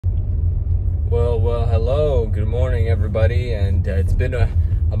Well, hello, good morning, everybody, and it's been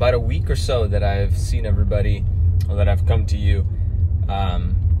about a week or so that I've seen everybody, or that I've come to you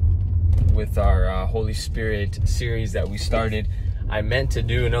with our Holy Spirit series that we started. I meant to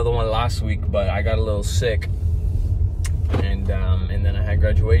do another one last week, but I got a little sick, and then I had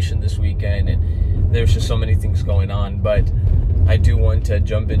graduation this weekend, and there's just so many things going on. But I do want to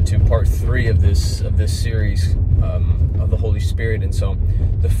jump into part 3 of this series of the Holy Spirit. And so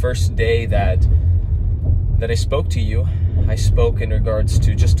the first day that I spoke to you, I spoke in regards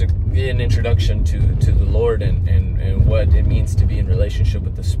to just an introduction to the Lord and what it means to be in relationship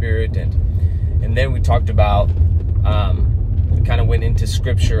with the Spirit, and then we talked about we kind of went into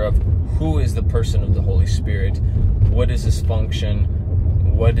scripture of who is the person of the Holy Spirit, what is his function,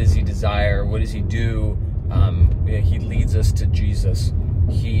 what does he desire, what does he do. He leads us to Jesus.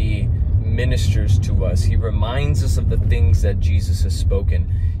 He ministers to us. He reminds us of the things that Jesus has spoken.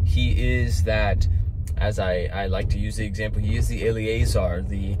 He is that, as I like to use the example, he is the Eleazar,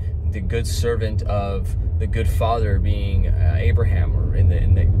 the good servant of the good father, being Abraham, or in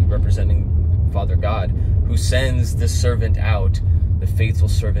the representing Father God, who sends the servant out, the faithful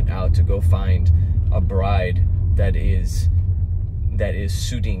servant out, to go find a bride that is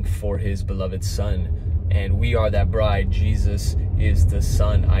suiting for his beloved son. And we are that bride. Jesus is the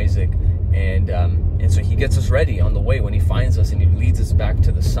son, Isaac. And so he gets us ready on the way. When he finds us and he leads us back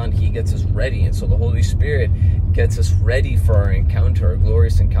to the Son, he gets us ready. And so the Holy Spirit gets us ready for our encounter, our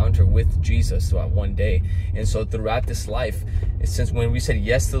glorious encounter with Jesus throughout one day. And so throughout this life, since when we said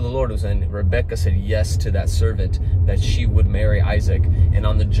yes to the Lord, it was when Rebecca said yes to that servant, that she would marry Isaac. And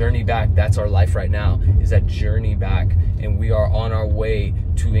on the journey back, that's our life right now, is that journey back. And we are on our way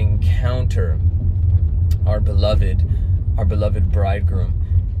to encounter our beloved bridegroom.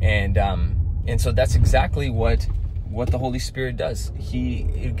 And so that's exactly what the Holy Spirit does. He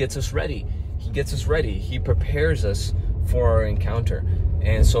gets us ready. He gets us ready. He prepares us for our encounter.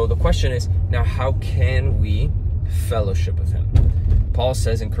 And so the question is, now how can we fellowship with him? Paul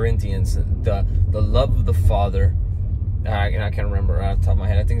says in Corinthians, the love of the Father, and I can't remember off the top of my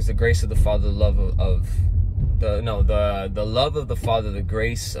head, I think it's the grace of the Father, the love of the love of the Father, the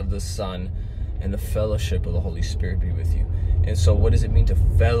grace of the Son, and the fellowship of the Holy Spirit be with you. And so what does it mean to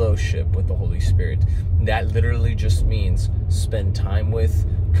fellowship with the Holy Spirit? That literally just means spend time with,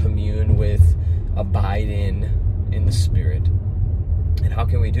 commune with, abide in the Spirit. And how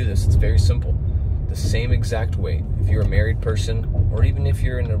can we do this? It's very simple. The same exact way. If you're a married person, or even if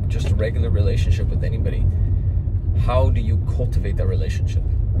you're in just a regular relationship with anybody, how do you cultivate that relationship?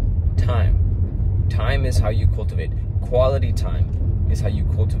 Time. Time is how you cultivate. Quality time is how you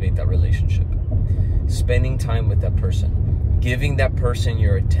cultivate that relationship. Spending time with that person, giving that person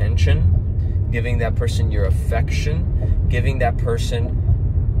your attention, giving that person your affection, giving that person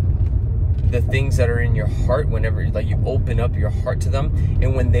the things that are in your heart whenever you open up your heart to them.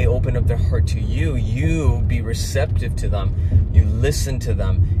 And when they open up their heart to you, you be receptive to them, you listen to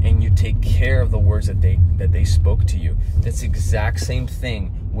them, and you take care of the words that they spoke to you. That's the exact same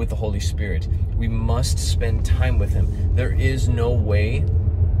thing with the Holy Spirit. We must spend time with him. There is no way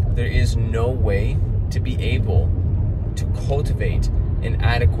to be able to cultivate an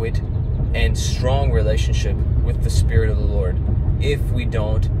adequate and strong relationship with the Spirit of the Lord if we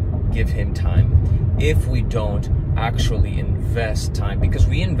don't give him time, if we don't actually invest time. Because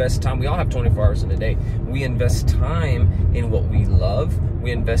we invest time, we all have 24 hours in a day. We invest time in what we love,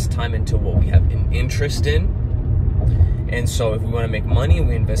 we invest time into what we have an interest in. And so if we want to make money,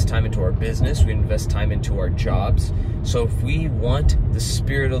 we invest time into our business, we invest time into our jobs. So if we want the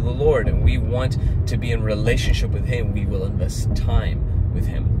Spirit of the Lord and we want to be in relationship with him, we will invest time with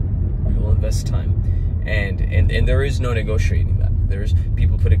him. We will invest time. And there is no negotiating that. There's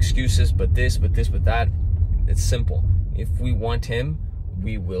people put excuses, but this, but that. It's simple. If we want him,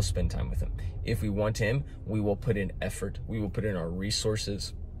 we will spend time with him. If we want him, we will put in effort. We will put in our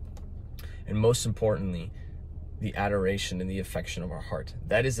resources. And most importantly, the adoration and the affection of our heart.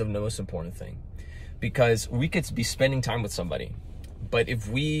 That is the most important thing. Because we could be spending time with somebody, but if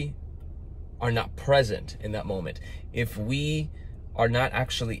we are not present in that moment, if we are not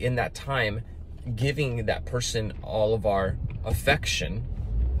actually in that time giving that person all of our affection,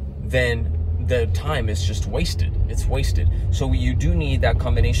 then the time is just wasted. It's wasted. So you do need that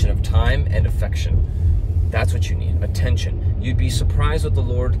combination of time and affection. That's what you need. Attention. You'd be surprised what the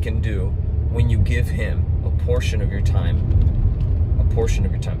Lord can do when you give him a portion of your time. A portion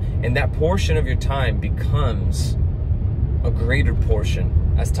of your time. And that portion of your time becomes a greater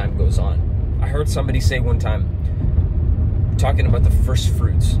portion as time goes on. I heard somebody say one time, talking about the first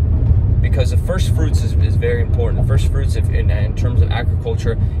fruits, because the first fruits is very important. The first fruits, in terms of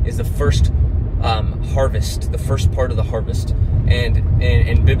agriculture, is the first harvest, the first part of the harvest. And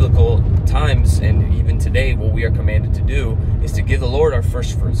in biblical times, and even today, what we are commanded to do is to give the Lord our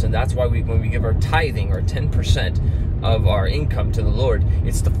first fruits. And that's why when we give our tithing, our 10% of our income to the Lord,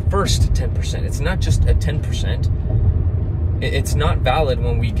 it's the first 10%. It's not just a 10%. It's not valid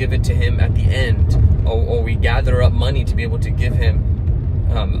when we give it to Him at the end, or we gather up money to be able to give Him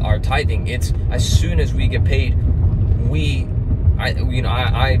our tithing. It's as soon as we get paid,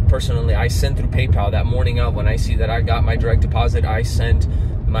 I personally, I send through PayPal that morning of when I see that I got my direct deposit. I send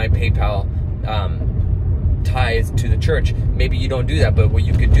my PayPal tithe to the church. Maybe you don't do that, but what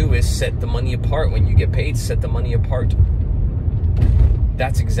you could do is set the money apart. When you get paid, set the money apart.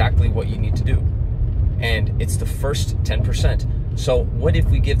 That's exactly what you need to do. And it's the first 10%. So what if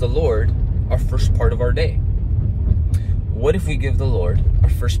we give the Lord our first part of our day? What if we give the Lord our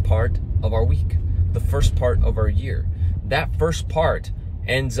first part of our week? The first part of our year? That first part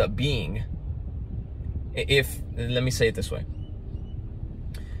ends up being, let me say it this way.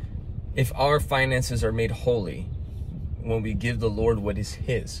 If our finances are made holy when we give the Lord what is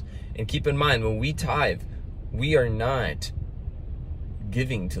His, and keep in mind, when we tithe, we are not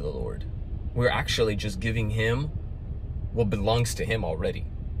giving to the Lord. We're actually just giving Him what belongs to Him already.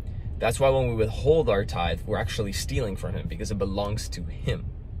 That's why when we withhold our tithe, we're actually stealing from Him, because it belongs to Him.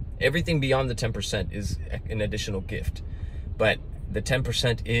 Everything beyond the 10% is an additional gift. But the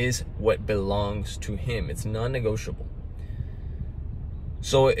 10% is what belongs to Him. It's non-negotiable.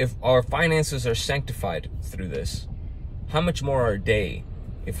 So if our finances are sanctified through this, how much more our day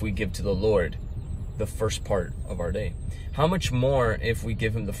if we give to the Lord the first part of our day? How much more if we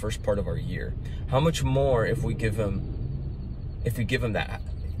give Him the first part of our year? How much more if we give Him that?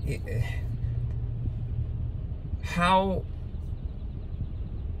 How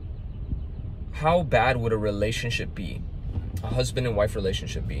bad would a relationship be, a husband and wife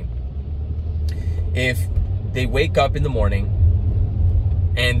relationship be, if they wake up in the morning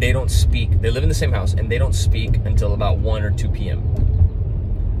and they don't speak? They live in the same house and they don't speak until about 1 or 2 p.m.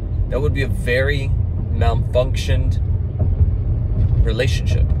 That would be a very malfunctioned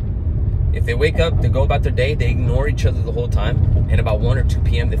relationship. If they wake up, they go about their day, they ignore each other the whole time, and about 1 or 2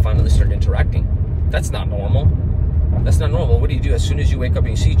 p.m. they finally start interacting. That's not normal. That's not normal. What do? As soon as you wake up and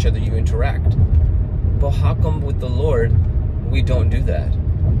you see each other, you interact. But how come with the Lord, we don't do that?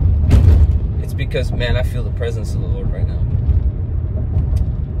 It's because, man, I feel the presence of the Lord right now.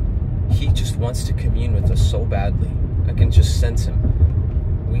 He just wants to commune with us so badly. I can just sense Him.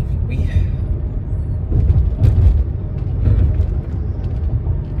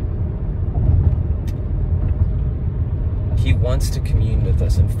 He wants to commune with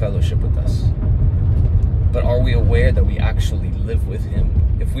us and fellowship with us. But are we aware that we actually live with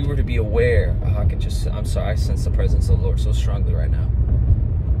Him? If we were to be aware, I'm sorry, I sense the presence of the Lord so strongly right now.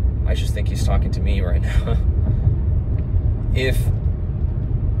 I just think He's talking to me right now. If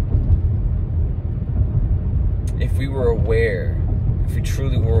we were aware, if we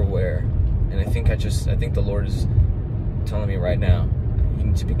truly were aware, and I think the Lord is telling me right now, you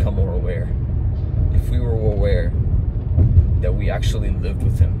need to become more aware. If we were aware that we actually lived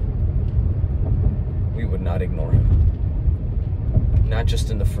with Him, we would not ignore Him. Not just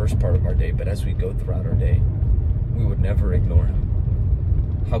in the first part of our day, but as we go throughout our day, we would never ignore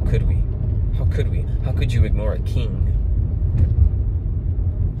Him. How could we? How could we? How could you ignore a king?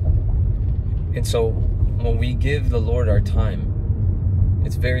 And so when we give the Lord our time,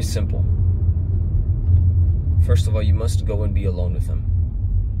 it's very simple. First of all, you must go and be alone with Him.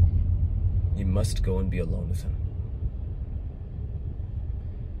 You must go and be alone with Him.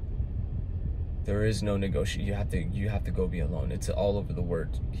 There is no negotiation. You have to go be alone. It's all over the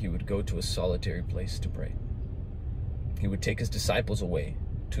word. He would go to a solitary place to pray. He would take His disciples away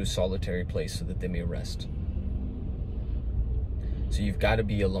to a solitary place so that they may rest. So you've got to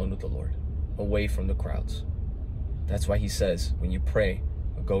be alone with the Lord, away from the crowds. That's why He says, when you pray,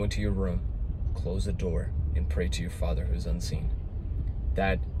 go into your room, close the door, and pray to your Father who is unseen.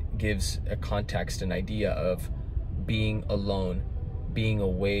 That gives a context, an idea of being alone, being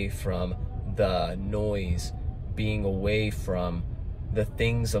away from the noise, being away from the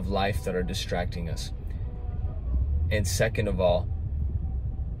things of life that are distracting us. And second of all,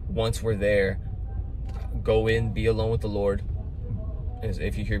 once we're there, go in, be alone with the Lord.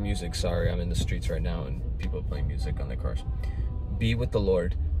 If you hear music, sorry, I'm in the streets right now and people are playing music on their cars. Be with the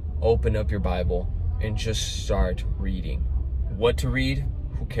Lord, open up your Bible, and just start reading. What to read?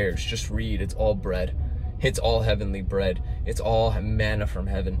 Who cares? Just read. It's all bread. It's all heavenly bread. It's all manna from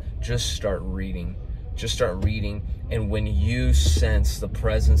heaven. Just start reading. Just start reading. And when you sense the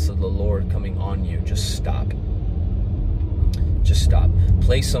presence of the Lord coming on you, just stop. Just stop.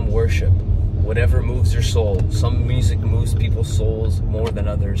 Play some worship. whatever moves your soul. Some music moves people's souls more than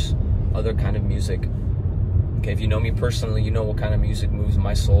others, other kind of music. Okay, if you know me personally, you know what kind of music moves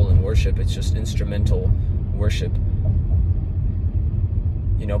my soul in worship. It's just instrumental worship.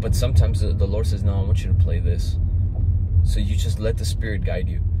 You know, but sometimes the Lord says, no, I want you to play this. So you just let the Spirit guide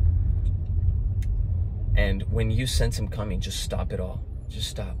you. And when you sense Him coming, just stop it all. Just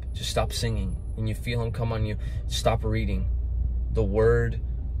stop. Just stop singing. When you feel Him come on you, stop reading. The Word,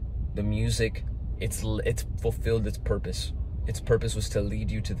 the music, it's fulfilled its purpose. Its purpose was to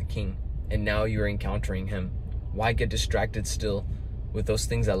lead you to the King. And now you're encountering Him. Why get distracted still with those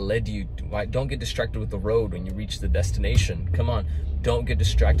things that led you? Why don't get distracted with the road when you reach the destination? Come on, don't get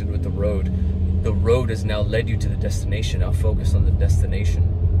distracted with the road. The road has now led you to the destination. Now focus on the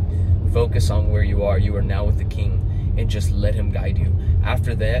destination. Focus on where you are. You are now with the King, and just let Him guide you.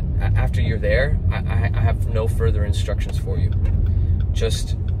 After that, after you're there, I have no further instructions for you.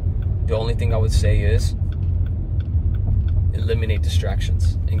 Just the only thing I would say is eliminate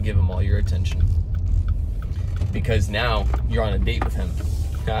distractions and give Him all your attention. Because now you're on a date with Him.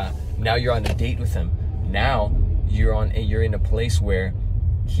 Now you're on a date with Him. Now you're in a place where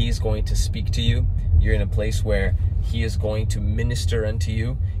He is going to speak to you. You're in a place where He is going to minister unto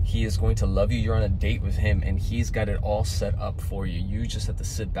you. He is going to love you. You're on a date with Him, and He's got it all set up for you. You just have to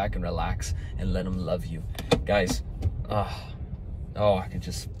sit back and relax and let Him love you. Guys, I can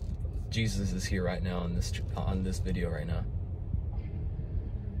just, Jesus is here right now on this video right now.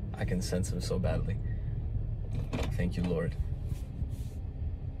 I can sense Him so badly. Thank you, Lord.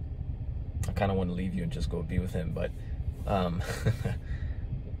 I kind of want to leave you and just go be with Him, but let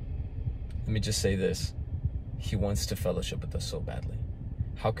me just say this. He wants to fellowship with us so badly.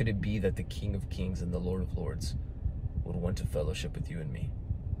 How could it be that the King of Kings and the Lord of Lords would want to fellowship with you and me?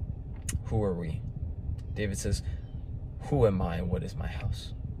 Who are we? David says, who am I and what is my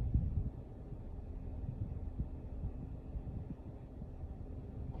house?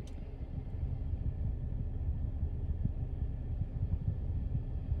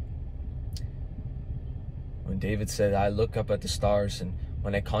 When David said, I look up at the stars, and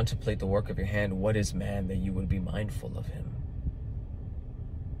when I contemplate the work of your hand, what is man that you would be mindful of him?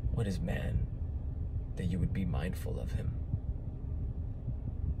 What is man that you would be mindful of him?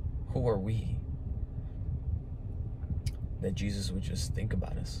 Who are we that Jesus would just think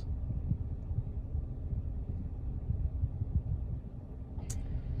about us?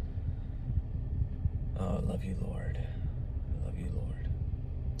 Oh, I love you, Lord. I love you, Lord.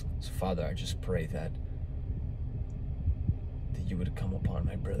 So, Father, I just pray that you would come upon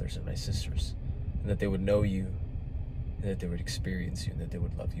my brothers and my sisters, and that they would know you, and that they would experience you, and that they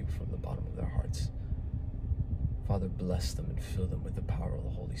would love you from the bottom of their hearts. Father, bless them and fill them with the power of the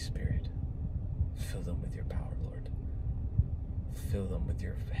Holy Spirit. Fill them with your power, Lord. Fill them with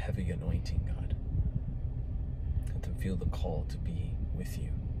your heavy anointing, God. Let them feel the call to be with you,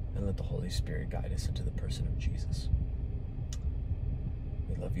 and let the Holy Spirit guide us into the person of Jesus.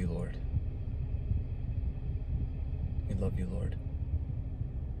 We love you, Lord. We love you, Lord.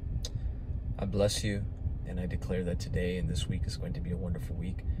 I bless you, and I declare that today and this week is going to be a wonderful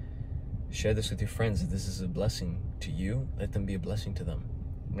week. Share this with your friends. If this is a blessing to you, let them be a blessing to them.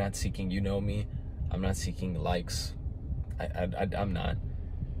 I'm not seeking, you know me, I'm not seeking likes. I'm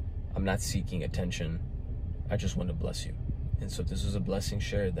not seeking attention. I just want to bless you. And so if this is a blessing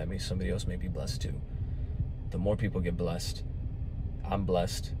shared, that means somebody else may be blessed too. The more people get blessed, I'm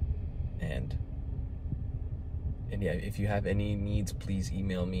blessed. And yeah, if you have any needs, please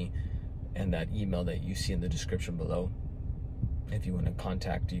email me, and that email that you see in the description below. If you want to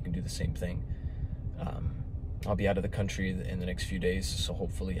contact, you can do the same thing. I'll be out of the country in the next few days, so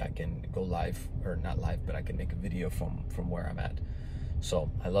hopefully I can go live, or not live, but I can make a video from where I'm at. So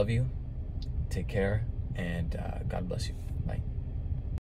I love you. Take care, and God bless you. Bye.